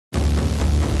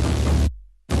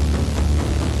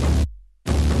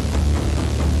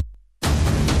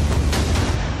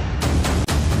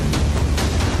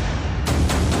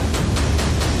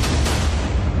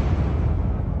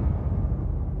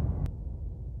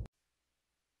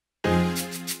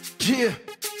Yeah,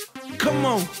 come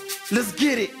on, let's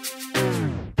get it.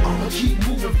 I'ma keep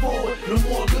moving forward, no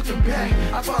more looking back.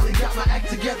 I finally got my act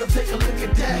together, take a look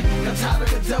at that. Got tired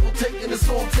of the devil taking it,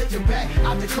 so I'm taking back.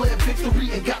 I declare victory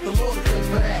and got the Lord to thank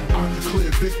for that. I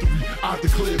declare victory, I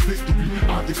declare victory,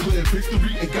 I declare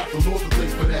victory and got the Lord to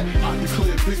thank for that. I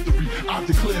declare victory, I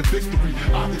declare victory,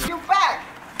 I declare. You back!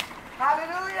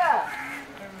 Hallelujah!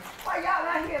 Why y'all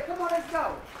not here? Come on, let's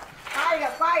go.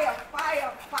 Fire, fire,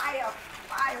 fire, fire,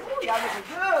 fire. Ooh, y'all looking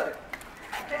good.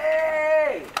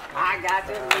 Hey! I got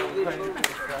to move it, move it.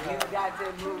 You got to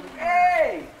move it.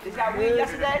 Hey! Did y'all win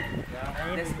yesterday?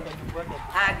 Let's go.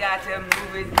 I got to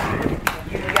move it, move it.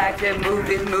 You got to move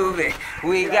it, move it.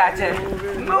 We got to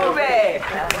move it. I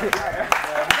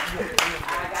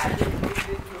got to move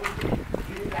it, move it.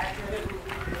 You got to move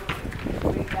it,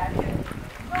 move it. We got to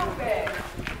move it.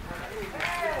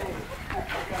 Hey!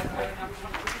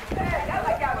 Hey, y'all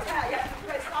like y'all was tired. Y'all should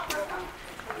play soccer or something.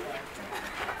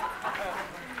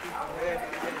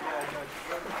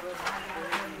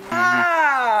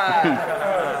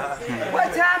 What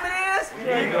time it is?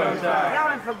 Y'all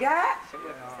ain't forgot?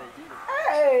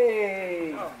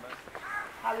 Hey!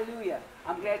 Hallelujah.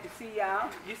 I'm glad to see y'all.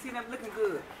 You see them looking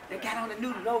good. They got on the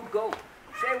new logo.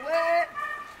 Say what?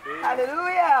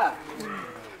 Hallelujah.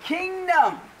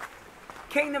 Kingdom.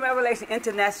 Kingdom Revelation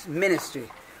International Ministry.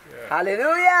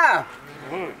 Hallelujah.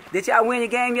 Did y'all win your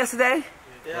game yesterday?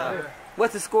 Yeah.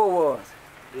 What's the score was?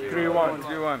 3-1.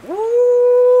 3-1. Woo!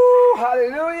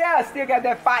 Hallelujah! Still got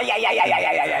that fire. Yeah.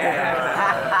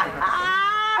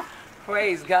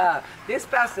 Praise God. This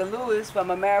Pastor Lewis from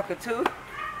America too.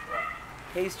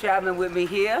 He's traveling with me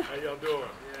here. How y'all doing?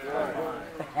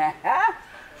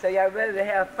 So y'all ready to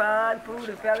have fun, food,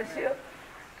 and fellowship?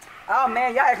 Oh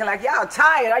man, y'all acting like y'all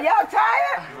tired. Are y'all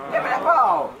tired? Give me that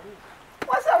ball.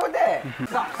 What's up with that?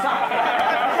 Something.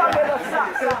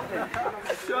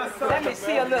 Let me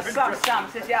see a little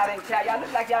something since y'all ain't tired. Y'all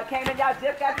look like y'all came and y'all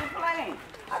just got through playing.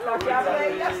 I thought y'all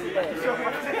played yesterday.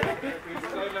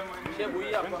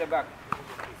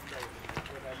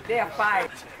 They're fine.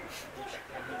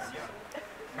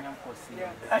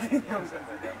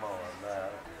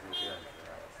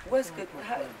 What's good?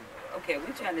 Okay,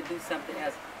 we're trying to do something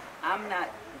else. I'm not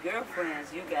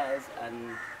girlfriends. You guys are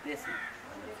listen.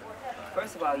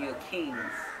 First of all, you're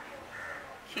kings.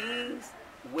 Kings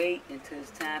wait until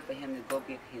it's time for him to go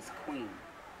get his queen.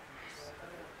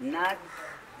 Not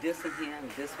this and him,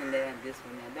 this one there, and this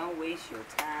one there. Don't waste your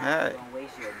time. Don't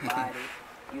waste your body.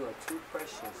 You are too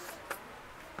precious.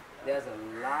 There's a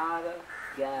lot of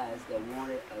guys that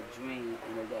wanted a dream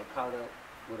and they got caught up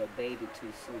with a baby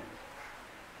too soon.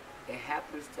 It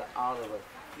happens to all of us.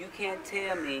 You can't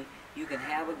tell me you can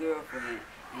have a girlfriend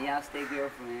and y'all stay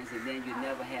girlfriends and then you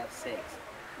never have sex.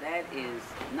 That is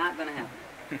not gonna happen.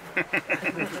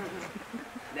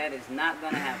 That is not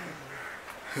gonna happen.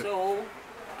 So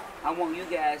I want you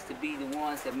guys to be the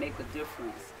ones that make a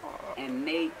difference and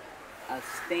make a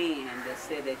stand that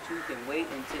said that you can wait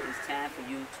until it's time for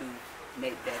you to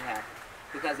make that happen.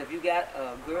 Because if you got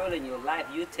a girl in your life,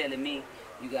 you're telling me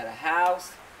you got a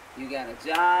house, you got a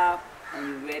job, and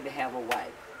you're ready to have a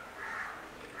wife.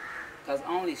 Because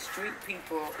only street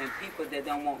people and people that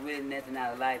don't want really nothing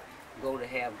out of life go to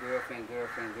have girlfriend.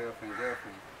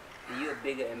 And you're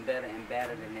bigger and better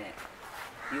than that.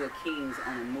 You're kings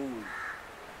on the move.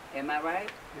 Am I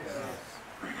right?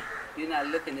 Yes. You're not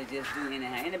looking to just do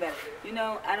anything. Anybody, you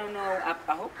know, I don't know, I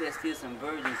hope there's still some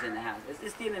virgins in the house.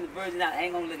 It's still in the virgin house. I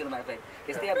ain't gonna look at my face.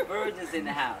 There's still virgins in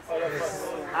the house.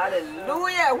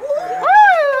 Hallelujah! Woo!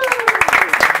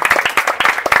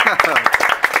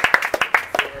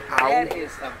 That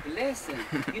is a blessing.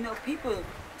 You know, people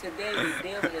today, the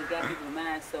devil has got people's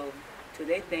minds so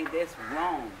they think that's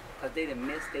wrong because they done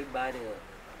messed their body up.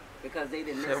 Because they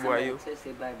didn't let somebody touch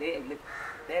their body.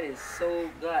 That is so,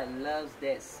 God loves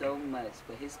that so much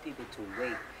for his people to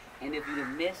wait. And if you've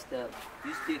messed up,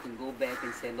 you still can go back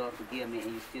and say, Lord, forgive me,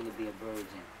 and you still will be a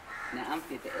virgin. Now, I'm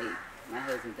 58. My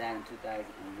husband died in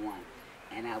 2001,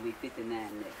 and I'll be 59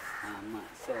 next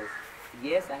month. So,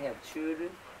 yes, I have children,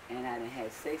 and I done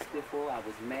had sex before. I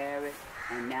was married,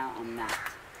 and now I'm not.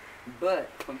 But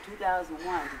from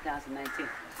 2001 to 2019,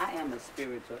 I am a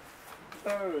spiritual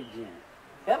virgin.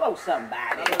 Hello,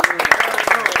 somebody.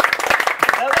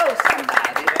 Hello,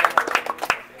 somebody.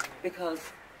 Because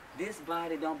this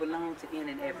body don't belong to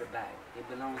any and everybody. It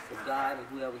belongs to God and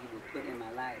whoever he will put in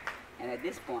my life. And at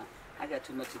this point, I got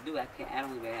too much to do. I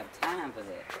don't even have time for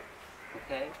that.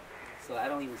 Okay? So I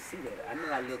don't even see that. I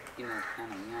know I look, you know,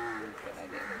 kind of young, but I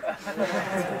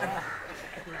guess.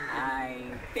 I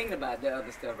ain't thinking about the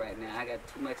other stuff right now. I got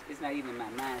too much. It's not even my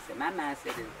mindset. My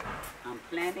mindset is I'm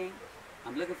planting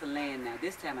I'm looking for land now.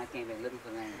 This time I came back looking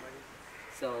for land.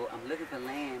 So I'm looking for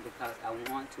land because I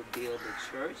want to build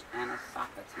a church and a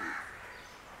soccer team.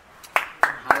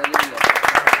 Hallelujah.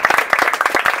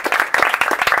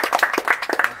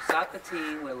 A soccer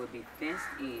team where it would be fenced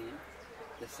in.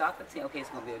 The soccer team, okay, it's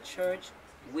going to be a church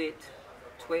with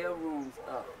 12 rooms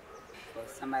up for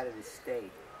somebody to stay.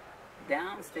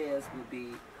 Downstairs would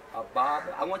be a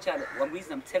barber. I want y'all to, one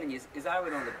reason I'm telling you is it's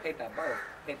already on the paper. I bought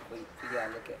a paper for y'all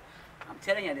to look at. I'm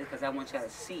telling you this because I want y'all to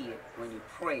see it when you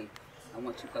pray. I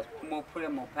want you, because more prayer,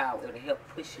 more power. It'll help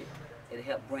push it. It'll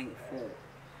help bring it forward.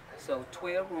 So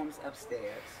 12 rooms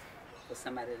upstairs for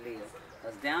somebody to live.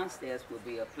 Because downstairs will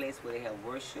be a place where they have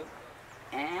worship,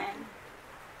 and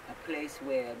a place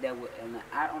where there would,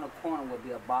 out on the corner would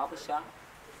be a barber shop,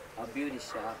 a beauty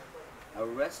shop, a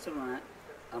restaurant,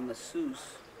 a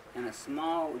masseuse, and a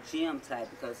small gym type,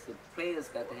 because the players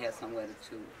got to have somewhere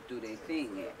to do their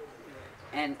thing at.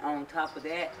 And on top of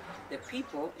that, the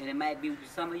people, and it might be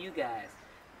some of you guys,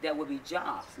 that will be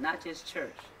jobs, not just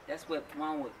church. That's what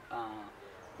one with,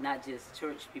 not just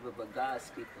church people, but God's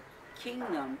people.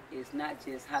 Kingdom is not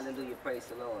just hallelujah, praise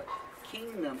the Lord.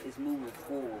 Kingdom is moving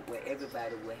forward where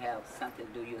everybody will have something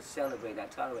to do. You'll celebrate, I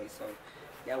tolerate. So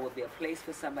there will be a place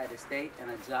for somebody to stay and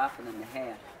a job for them to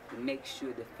have to make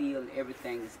sure the field,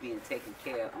 everything is being taken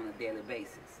care of on a daily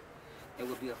basis. There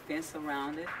will be a fence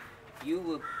around it. You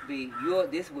will be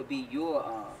this will be your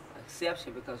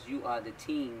exception, because you are the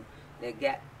team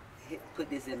that put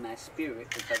this in my spirit,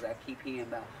 because I keep hearing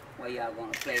about where y'all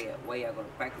gonna play at, where y'all gonna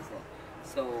practice at.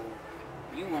 So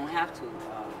you won't have to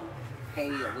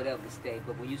pay or whatever to stay.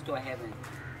 But when you start having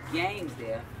games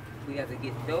there, we have to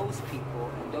get those people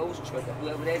and those churches,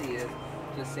 whoever that is,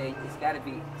 to say it's got to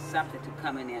be something to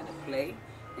come in there to play,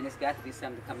 and it's got to be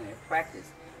something to come in there to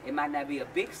practice. It might not be a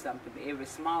big something, but every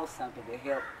small something will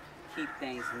help keep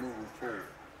things moving forward.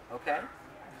 Okay?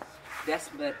 That's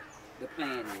what the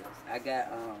plan is. I got,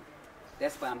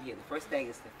 that's why I'm here. The first thing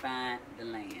is to find the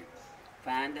land.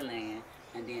 Find the land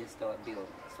and then start building.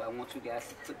 So I want you guys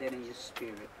to put that in your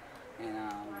spirit and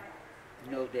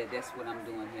know that that's what I'm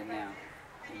doing here now.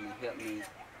 And to help me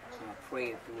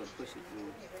pray it through and push it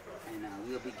through. And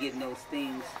we'll be getting those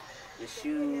things, the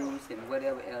shoes and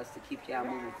whatever else to keep y'all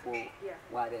moving forward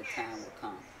while that time will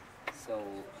come. So,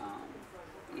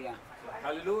 yeah.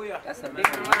 Hallelujah. That's a big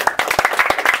one. And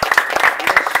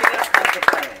it shall come to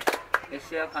pass. It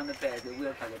shall come to pass. It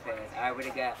will come to pass. I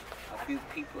already got a few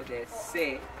people that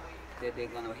said that they're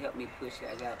going to help me push it.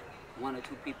 I got 1 or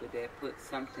 2 people that put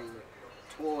something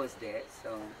towards that.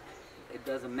 So it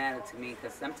doesn't matter to me,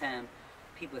 because sometimes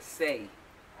people say,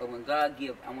 but when God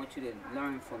gives, I want you to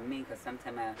learn from me, because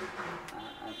sometimes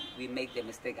we make that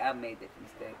mistake. I've made that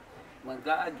mistake. When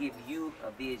God gives you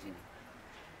a vision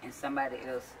and somebody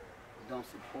else don't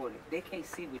support it, they can't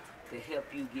see it to help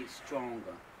you get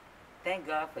stronger. Thank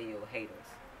God for your haters.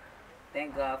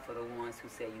 Thank God for the ones who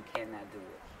say you cannot do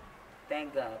it.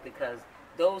 Thank God, because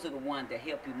those are the ones that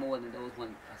help you more than those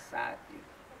ones beside you.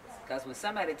 Because when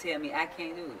somebody tell me I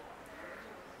can't do it,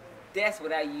 that's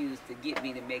what I use to get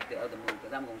me to make the other move,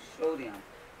 because I'm going to show them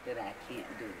that I can't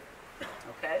do it.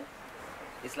 Okay?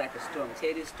 It's like a story. I'm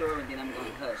tell this story and then I'm going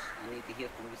to hush. I need to hear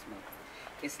from you, Smoke.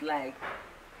 It's like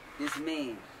this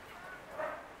man,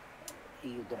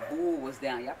 the bull was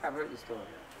down. Y'all probably heard the story.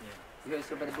 Yeah. You heard the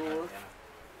story about the bulls?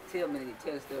 Yeah.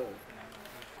 Tell the story.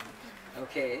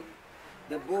 Okay.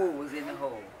 The bull was in the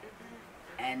hole.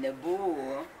 And the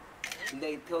bull,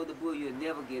 they told the bull, you'll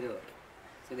never get up.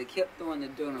 So they kept throwing the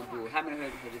dirt on the bull. How many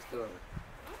heard this story?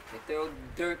 They threw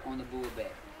dirt on the bull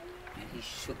back. And he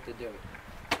shook the dirt.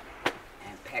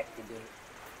 And packed the dirt.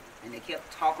 And they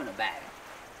kept talking about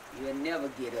it. You'll never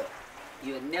get up.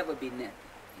 You'll never be nothing.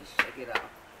 He shook it off.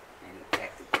 And he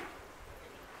packed it down.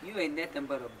 You ain't nothing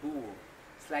but a bull.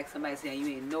 It's like somebody saying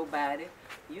you ain't nobody.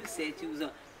 You said you was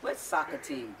on, what soccer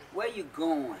team? Where you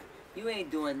going? You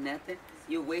ain't doing nothing.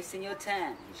 You're wasting your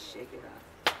time. You shake it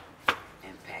off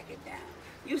and pack it down.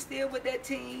 You still with that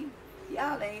team?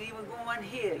 Y'all ain't even going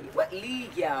here. What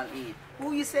league y'all in?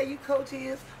 Who you say your coach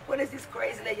is? What is this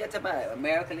crazy lady y'all talking about?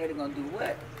 American lady gonna do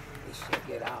what? They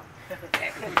shake it off.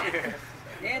 Pack it down.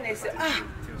 Then they said,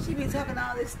 she been talking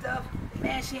all this stuff.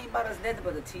 Man, she ain't bought us nothing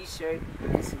but a t-shirt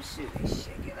and some shoes. They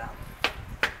shake it off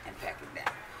and pack it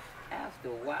down. After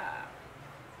a while,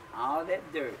 all that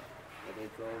dirt that they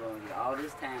throw on you, all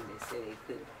this time they said they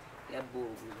couldn't. That bull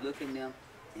was looking them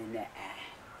in the eye.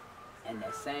 And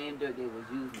that same dirt they was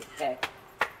using to pack,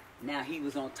 now he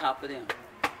was on top of them,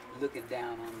 looking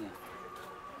down on them.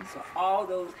 So all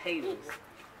those haters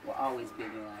will always be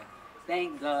in your life.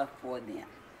 Thank God for them.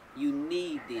 You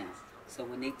need them. So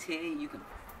when they tell you, you can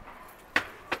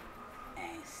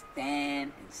and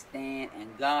stand and stand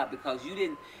and God, because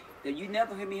you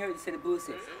never heard me say the bull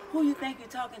say, who you think you're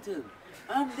talking to?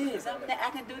 I'm this, I'm that, I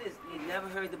can do this. You never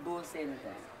heard the bull say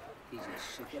anything. He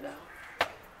just shook it off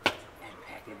and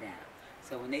packed it down.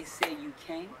 So when they say you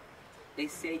can't, they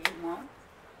say you won't,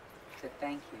 so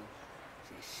thank you.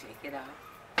 Just shake it off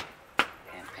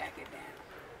and pack it down.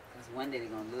 Because one day they're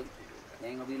going to look, they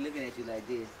ain't going to be looking at you like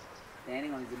this. They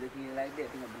ain't going to be looking at you like that.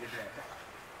 They're going to be looking like that.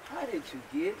 How did you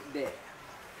get there?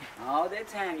 All that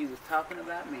time you was talking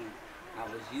about me, I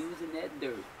was using that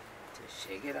dirt to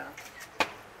shake it off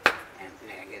and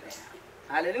pack it down.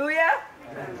 Hallelujah!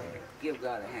 Amen. Give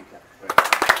God a hand clap of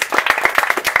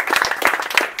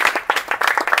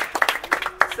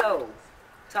praise. So,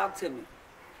 talk to me.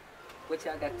 What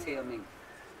y'all got to tell me?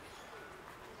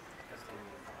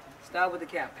 Start with the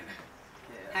captain.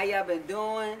 How y'all been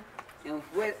doing? And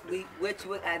what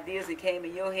ideas that came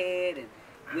in your head, and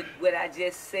with what I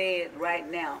just said right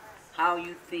now, how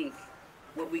you think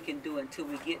what we can do until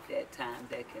we get that time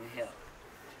that can help.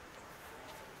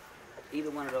 Either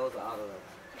one of those or all of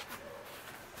those.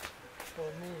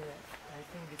 For me, I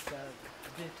think it's a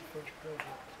beautiful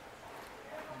project,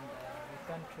 and we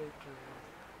can try to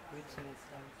witness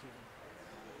how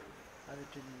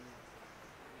it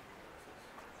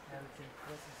will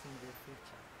process in the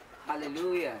future.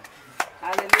 Hallelujah.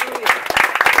 Hallelujah.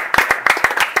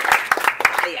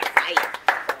 Fire, fire.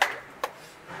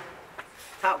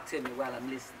 Talk to me while I'm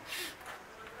listening.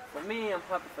 For me, I'm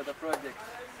happy for the project.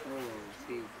 Oh,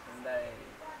 see. And I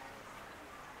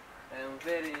am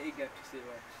very eager to see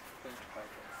what's going to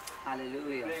happen.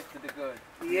 Hallelujah. Praise to the God.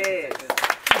 Yes.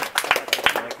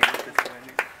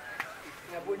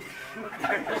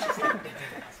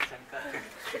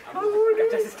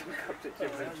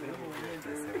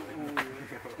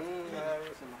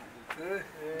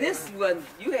 This one,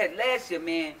 you had last year,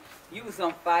 man, you was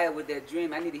on fire with that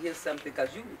dream. I need to hear something,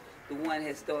 because you the one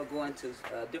had started going to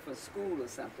a different school or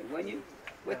something, weren't you?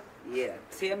 What? Yeah.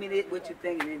 Tell me what you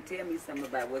think, and then tell me something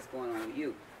about what's going on with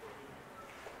you.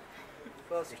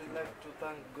 First, we'd like to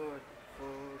thank God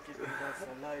for keeping us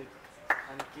alive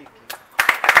and kicking.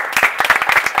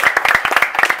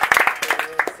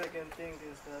 The second thing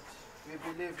is that we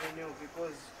believe in you,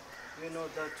 because we know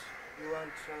that you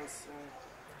want us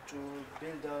to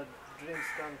build our dreams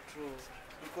come true.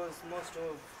 Because most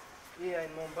of here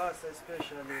in Mombasa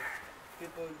especially,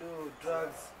 people do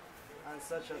drugs and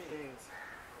such things.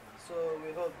 So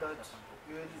we hope that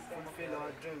we will fulfill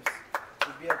our dreams to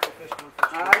be a professional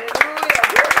footballer. Hallelujah!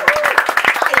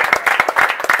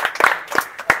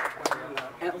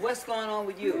 And what's going on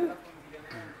with you?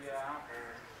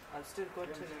 I'll still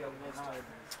continue next time.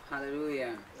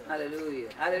 Hallelujah! Hallelujah!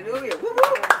 Hallelujah!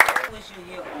 Woo-hoo! Once you're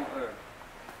here on earth,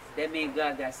 that means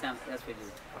God got something else for you.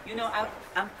 You know,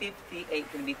 I'm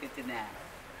 58, gonna be 59.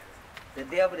 The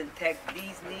devil attacked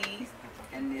these knees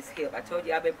and this hip. I told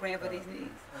you I've been praying for these knees.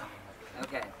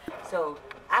 Okay, so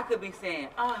I could be saying,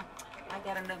 oh, I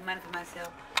got enough money for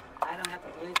myself. I don't have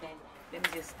to do anything. Let me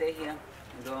just stay here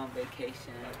and go on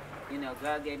vacation. You know,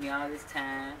 God gave me all this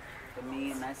time for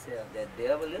me and myself. The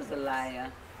devil is a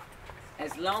liar.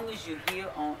 As long as you're here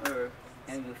on earth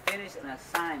and you finish an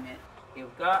assignment, if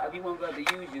you want God to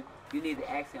use you, you need to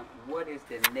ask him, what is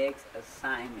the next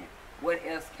assignment? What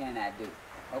else can I do?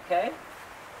 Okay?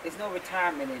 There's no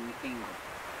retirement in the kingdom.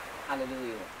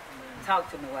 Hallelujah. Talk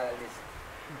to me while I listen.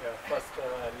 Yeah, first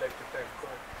I'd like to thank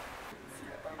God.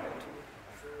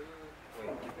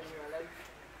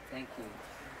 Thank you.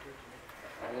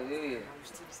 Hallelujah. I'm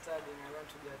still studying. I want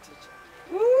to be a teacher.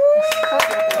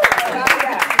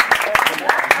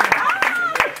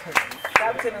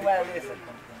 Talk to me while I listen.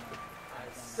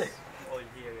 All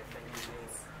here, thank you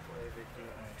for everything.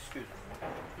 Excuse me.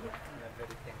 We are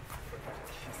very thankful for that.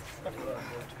 You are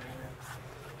going to me.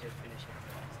 Just finishing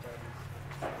my studies.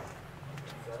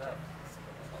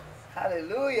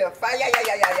 Hallelujah. Fire, yeah.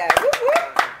 Woo, woo.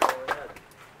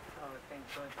 Oh, thank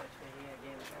God that we're here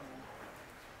again.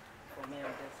 For me,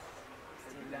 I'm just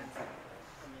still learning.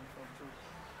 For truth.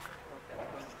 Hope that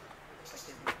God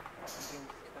protect me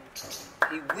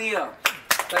and bring He will.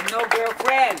 But no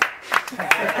girlfriend.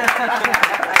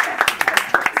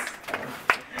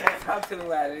 Talk to me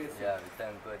while I listen. Yeah, we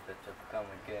thank God that you've come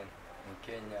again in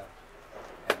Kenya,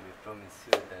 and we promise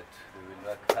you that we will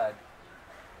work hard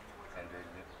and we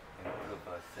will improve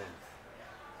ourselves.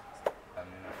 I'm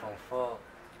in Form 4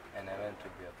 and I want to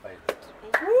be a pilot.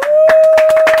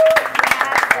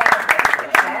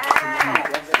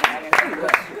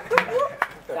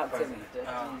 Talk to me.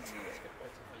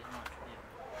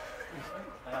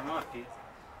 I am happy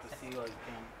to see you all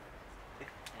again,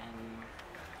 and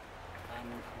I'm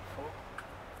in Form 4.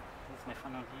 This is my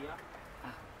final year.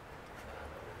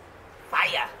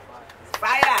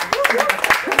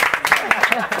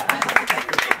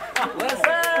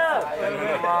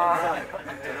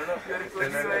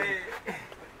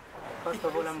 First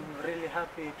of all, I'm really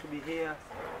happy to be here,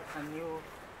 and you,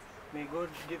 may God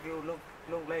give you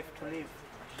long life to live.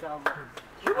 Inshallah.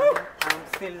 I'm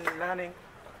still learning.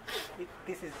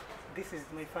 This is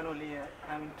my final year.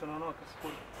 I'm in Tononoka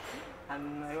School,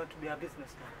 and I want to be a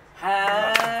businessman.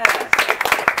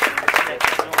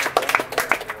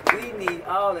 We need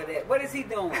all of that. What is he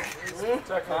doing?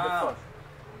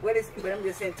 What is? But I'm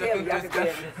just saying, tell me, y'all can tell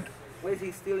me. What is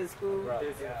he still in school?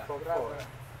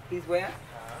 He's where?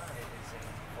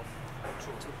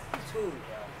 Two.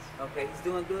 Okay, he's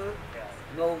doing good?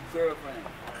 No girlfriend.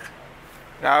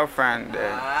 Girlfriend.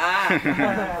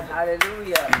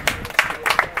 Hallelujah.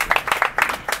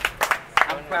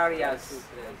 I'm proud of y'all.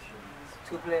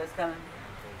 Two players coming?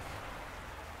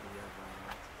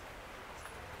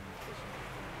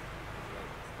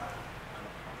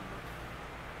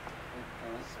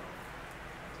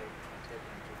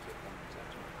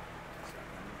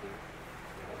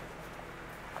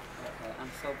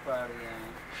 I'm so proud of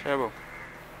y'all.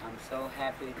 I'm so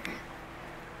happy.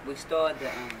 We started the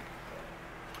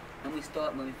when we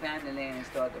found the land and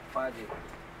started the project,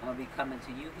 I'm gonna be coming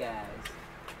to you guys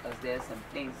because there's some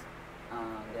things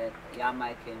that y'all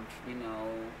might can, you know,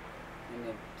 when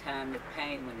the time to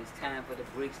paint, when it's time for the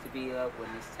bricks to be up, when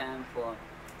it's time for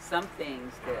some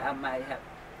things that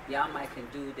y'all might can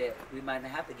do that we might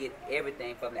not have to get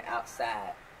everything from the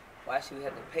outside. Why should we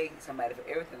have to pay somebody for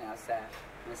everything outside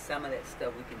when some of that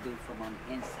stuff we can do from on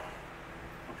the inside?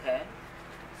 Okay?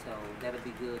 So that'll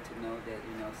be good to know that,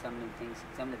 you know, some of the things,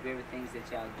 some of the very things that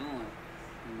y'all doing,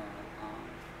 you know,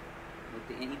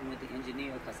 even with the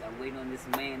engineer, because I'm waiting on this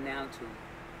man now to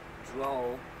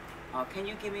draw. Can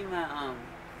you give me my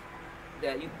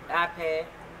iPad?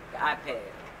 The iPad.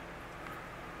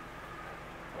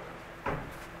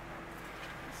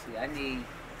 Let's see, I need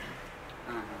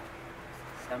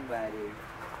somebody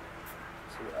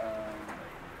to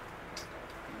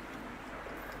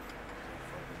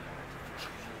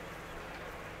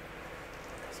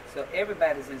so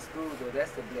everybody's in school though,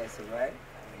 that's the blessing, right?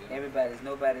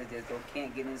 Nobody just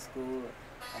can't get in school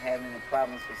or having any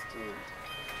problems with school.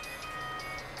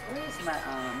 Where's my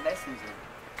messenger?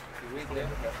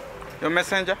 Your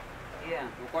messenger? Yeah.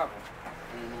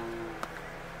 And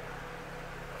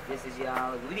this is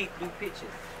y'all. We need to do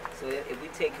pictures. So if we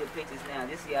take good pictures now,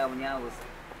 this is y'all when y'all was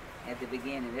at the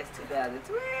beginning. That's 2012.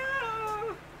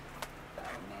 Oh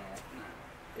man,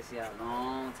 this is y'all a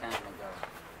long time ago.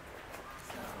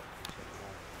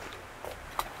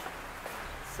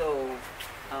 So,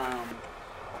 what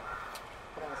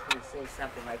else can I say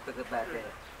something right quick about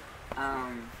that?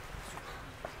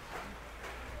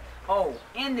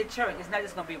 In the church, it's not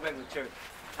just going to be regular church.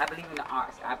 I believe in the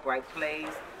arts. I write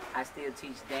plays. I still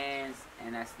teach dance,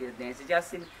 and I still dance. Did y'all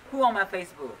see me? Who on my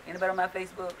Facebook? Anybody on my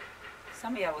Facebook?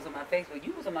 Some of y'all was on my Facebook.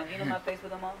 You was on my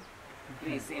Facebook no more? You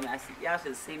didn't see me. Y'all should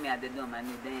have seen me out there doing my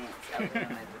new dance. I was doing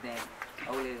my new dance.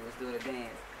 Old lady was doing a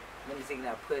dance. Let me see if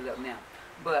I put it up now.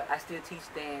 But I still teach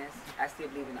dance. I still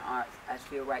believe in the arts. I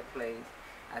still write plays.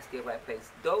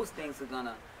 Those things are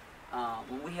gonna.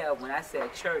 When I say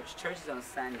church is on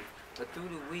Sunday, but through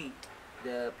the week,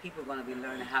 the people are gonna be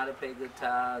learning how to play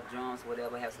guitar, drums,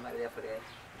 whatever. Have somebody there for that,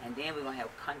 and then we're gonna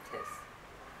have contests.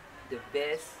 The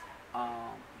best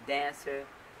dancer,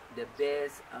 the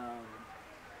best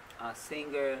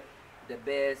singer, the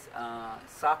best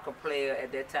soccer player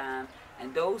at that time,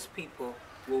 and those people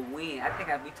will win. I think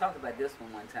we talked about this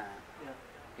one time.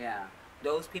 Yeah.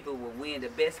 Those people will win. The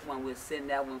best one, we'll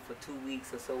send that one for 2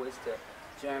 weeks or so. It's to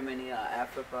Germany or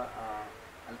Africa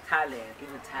or Thailand.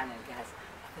 Even Thailand, guys.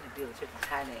 I'm going to build a church in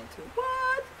Thailand too.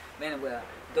 What? Man, well,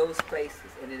 those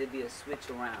places, and it'll be a switch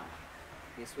around.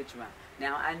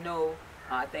 Now, I know,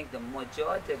 I think the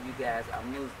majority of you guys are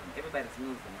Muslim. Everybody's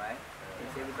Muslim, right?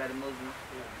 Is everybody Muslim?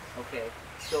 Okay.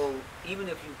 So even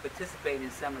if you participate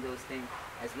in some of those things,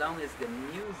 as long as the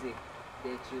music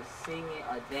that you're singing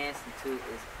or dancing to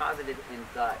is positive and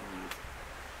God music.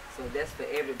 So that's for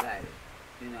everybody,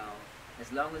 you know.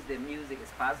 As long as the music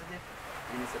is positive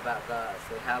and it's about God.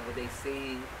 So however they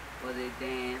sing, or they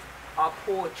dance, or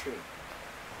poetry,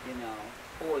 you know,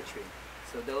 poetry.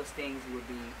 So those things will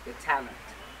be the talent,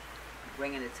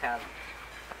 bringing the talent.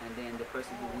 And then the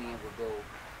person who wins will go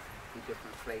to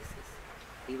different places,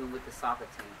 even with the soccer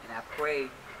team. And I pray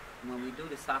when we do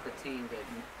the soccer team that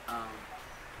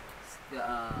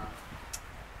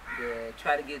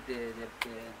try to get the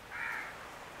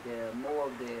more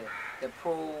of the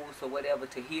pros or whatever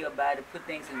to hear about it, put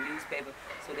things in the newspaper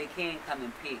so they can come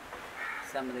and pick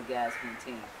some of the guys from the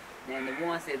team. And the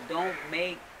ones that don't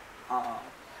make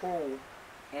pro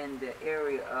in the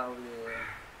area of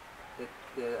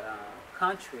the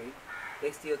country,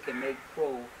 they still can make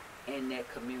pro in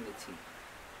that community.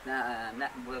 Now,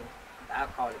 not well, I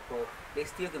call it pro. They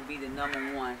still can be the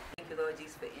 #1. Thank you, Lord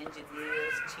Jesus, for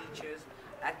engineers, teachers.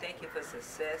 I thank you for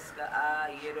success.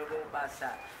 I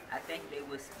think they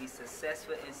will be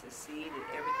successful and succeed in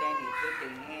everything they put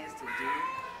their hands to do.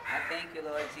 I thank you,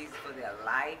 Lord Jesus, for their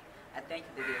life. I thank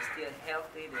you that they're still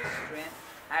healthy, their strength.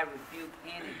 I rebuke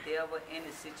any devil,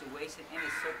 any situation, any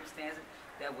circumstances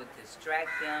that would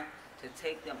distract them, to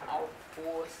take them off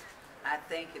course. I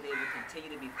thank you they will continue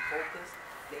to be focused.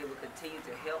 They will continue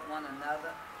to help one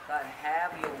another. God,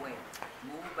 have your way.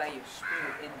 Move by your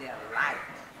spirit in their life.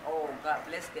 Oh, God,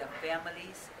 bless their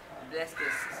families. Bless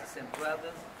their sisters and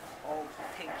brothers. Oh,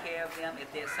 take care of them.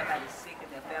 If there's somebody sick in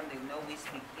their family, they know we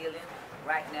speak healing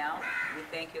right now. We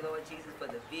thank you, Lord Jesus, for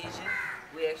the vision.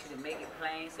 We ask you to make it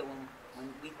plain so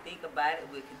when we think about it,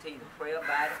 we'll continue to pray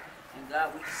about it. And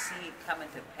God, we see it coming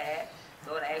to pass.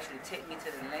 Lord, I ask you to take me to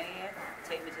the land,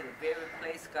 take me to the very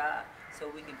place, God, so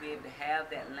we can be able to have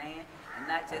that land. And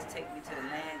not just take me to the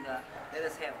land, God. Let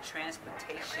us have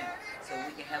transportation so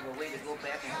we can have a way to go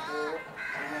back and forth.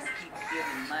 We won't keep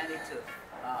giving money to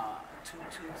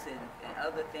tutus and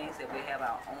other things, that we have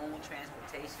our own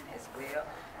transportation as well.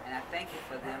 And I thank you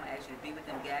for them. I ask you to be with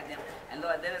them, guide them. And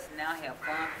Lord, let us now have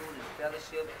fun, food, and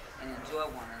fellowship and enjoy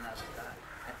one another, God.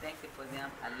 I thank you for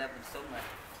them. I love them so much.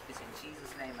 It's in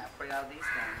Jesus' name I pray all these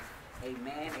things.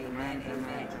 Amen, amen,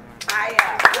 amen.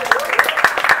 Fire!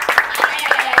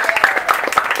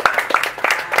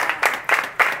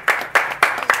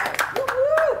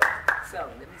 So,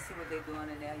 let me see what they're doing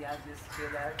in there. Y'all just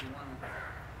chill out. If you want to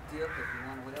dip, if you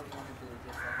want to, whatever you want to do,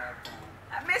 just to have fun.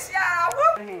 I miss y'all.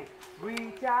 Woo!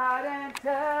 Reach out and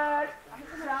touch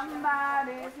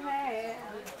somebody's hand.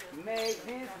 Make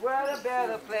this world a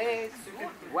better place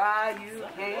while you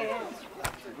can.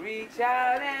 Reach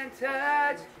out and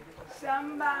touch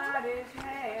somebody's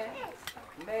hand.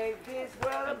 Make this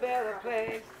world a better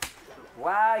place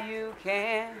while you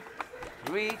can.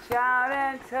 Reach out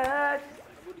and touch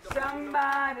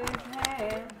somebody's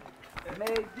hand.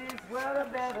 Make this world a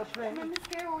better place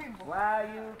while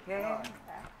you can.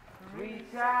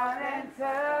 Reach out and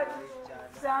touch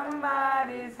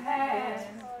somebody's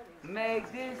hand.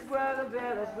 Make this world a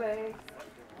better place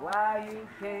while you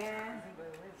can.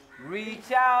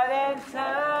 Reach out and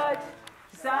touch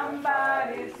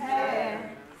somebody's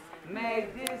hand.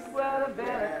 Make this world a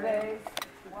better place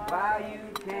while you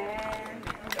can.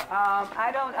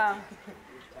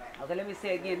 Okay, let me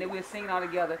say again, then we'll sing all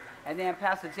together, and then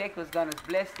Pastor Jacob's gonna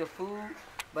bless the food,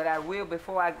 but I will,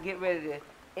 before I get ready to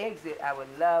exit, I would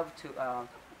love to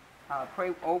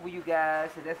pray over you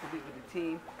guys, and that's the week with the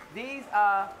team. These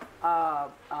are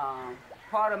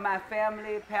part of my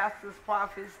family, pastors,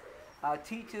 prophets,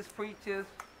 teachers, preachers,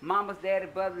 mamas, daddy,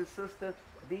 brothers, and sisters.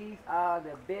 These are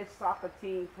the best soccer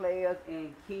team players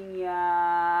in Kenya.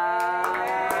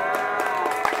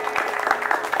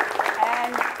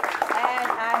 And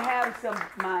I have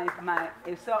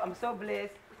I'm so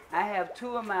blessed. I have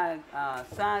two of my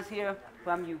sons here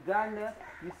from Uganda.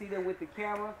 You see them with the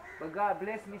camera. But God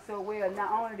blessed me so well.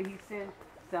 Not only did he send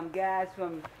some guys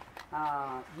from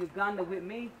Uganda with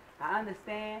me, I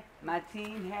understand my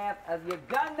team have a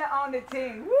Uganda on the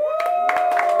team. Woo!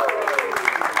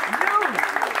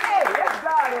 Hey, that's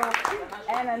God.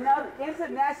 And another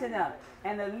international.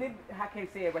 And a how can I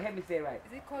say it? But help me say it right.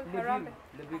 Is it called Harambe?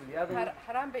 Liberia. The other one?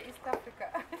 Harambe, East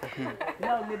Africa.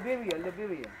 No,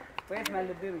 Liberia. Where's my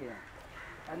Liberia?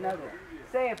 Another one.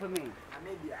 Say it for me.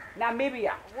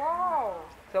 Namibia. Wow.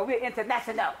 So we're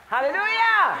international.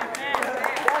 Hallelujah!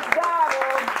 That's God.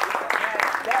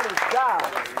 That is God.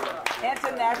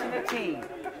 International team.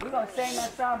 We're going to sing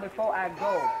that song before I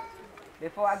go.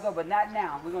 But not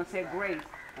now. We're going to say grace,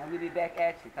 and we'll be back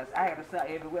at you. Because I have a son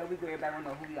everywhere we go. Everybody want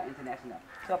to know who we are international.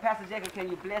 So Pastor Jacob, can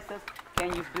you bless us?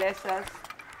 Can you bless us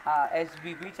as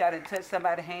we reach out and touch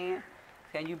somebody's hand?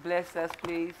 Can you bless us,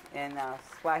 please? In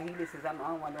Swahili, since I'm the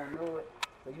only one who don't know it.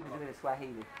 But you can do it in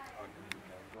Swahili.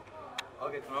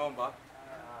 Okay, tunaomba.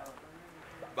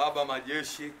 Baba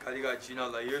majeshi, katika jina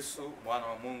la Yesu, mwana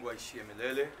wa Mungu aishiye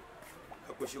milele,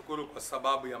 nakushukuru kwa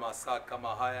sababu ya masaa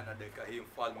kama haya na dakika hii,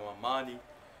 mfalme wa amani,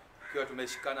 ikiwa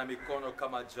tumeshikana mikono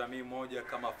kama jamii moja,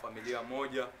 kama familia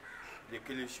moja,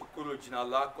 nikilishukuru jina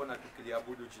lako na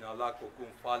tukiliabudu jina lako kuu,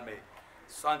 mfalme.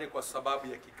 Asante kwa sababu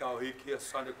ya kikao hiki,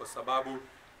 asante kwa sababu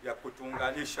ya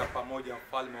kutuunganisha pamoja,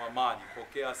 mfalme wa amani.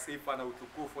 Pokea sifa na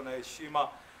utukufu na heshima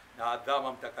na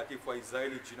adhama, mtakatifu wa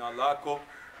Israeli. Jina lako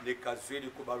likazidi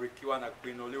kubarikiwa na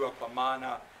kuinuliwa, kwa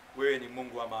maana wewe ni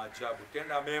Mungu wa maajabu.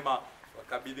 Tenda mema,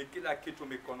 wakabidhi kila kitu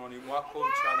mikononi mwako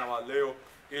mchana wa leo,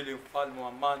 ili mfalme wa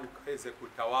amani ukaweze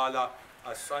kutawala.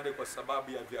 Asante kwa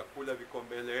sababu ya vyakula viko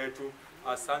mbele yetu.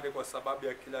 Asante kwa sababu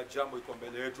ya kila jambo iko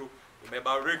mbele yetu.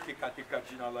 Umebariki katika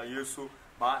jina la Yesu,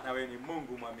 maana wewe ni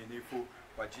Mungu mwaminifu.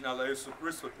 Kwa jina la Yesu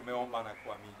Kristo tumeomba na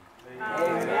kuamini.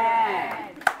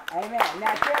 Amen. Amen.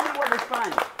 Now tell me what was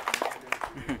funny.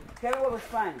 Tell me what was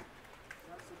funny.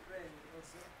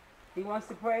 He wants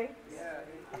to pray? Yeah,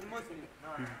 he's Muslim.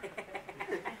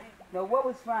 No, what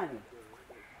was funny?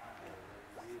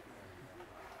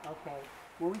 Okay.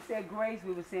 When we said grace,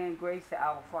 we were saying grace to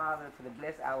our Father to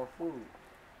bless our food.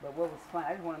 But what was funny?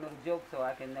 I just want to know the joke so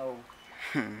I can know.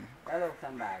 Hello,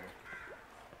 somebody.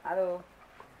 Hello.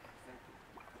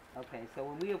 Okay, so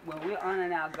when we're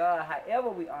honoring our God, however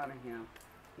we honor Him,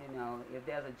 you know, if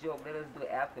there's a joke, let us do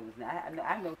it afterwards. Now, I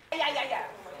know. Yeah.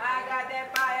 I got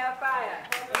that fire.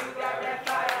 You got that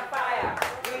fire.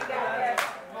 We got that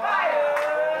fire.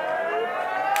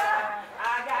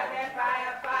 I got that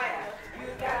fire. You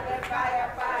got that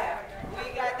fire. We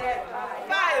got that fire.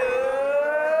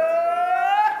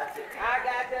 I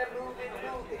got that moving.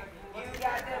 You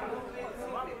got that moving.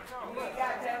 We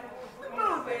got that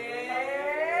moving.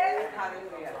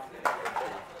 Hallelujah.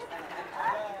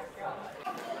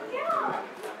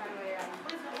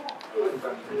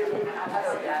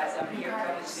 Hello guys, I'm here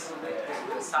fellowship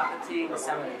with the soccer team, with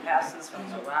some of the pastors from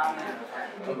around me.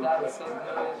 And God was so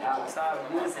good. I was sorry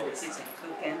we was in the kitchen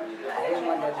cooking. I didn't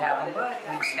want that to happen, but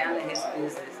he was handling his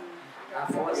business.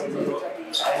 Unfortunately,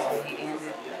 as he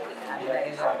ended, I let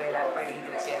him go to bed. I pray he get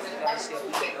a chance to fellowship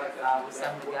with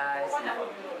some of the guys. And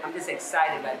I'm just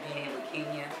excited about being here with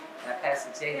Kenyan,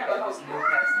 Pastor Jay, who's the new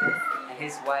pastor, and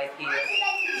his wife here.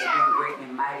 They're doing great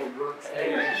and mighty works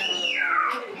here.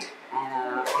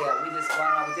 And yeah, we just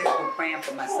were praying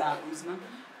for my son Usman,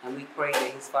 and we pray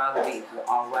that his father be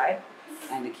all right,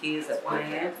 and the kids are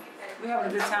playing. We're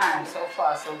having a good time. So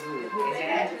far, so good.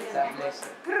 Amen. God bless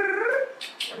you.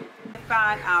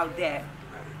 Find out that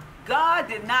God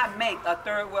did not make a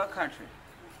third world country.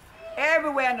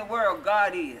 Everywhere in the world,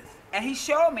 God is. And He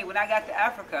showed me when I got to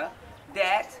Africa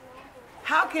that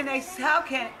how can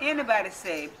anybody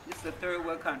say this is a third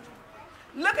world country?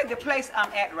 Look at the place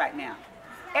I'm at right now.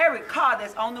 Every car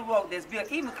that's on the road that's built,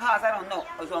 even cars I don't know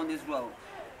is on this road.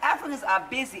 Africans are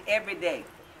busy every day.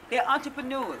 They're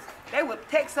entrepreneurs. They would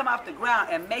take some off the ground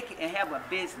and make it and have a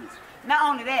business. Not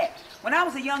only that, when I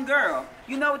was a young girl,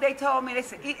 you know what they told me? They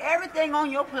said, eat everything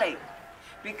on your plate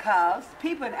because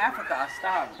people in Africa are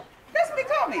starving. That's what they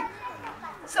told me.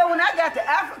 So when I got to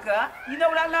Africa, you know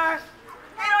what I learned?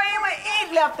 They don't even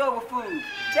eat leftover food.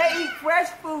 They eat fresh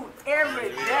food every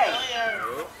day.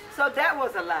 So that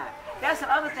was a lie. That's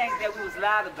the other thing that we was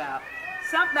lied about.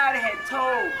 Somebody had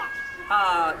told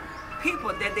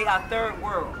people that they are third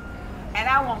world. And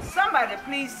I want somebody to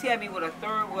please tell me what a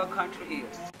third world country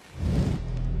is.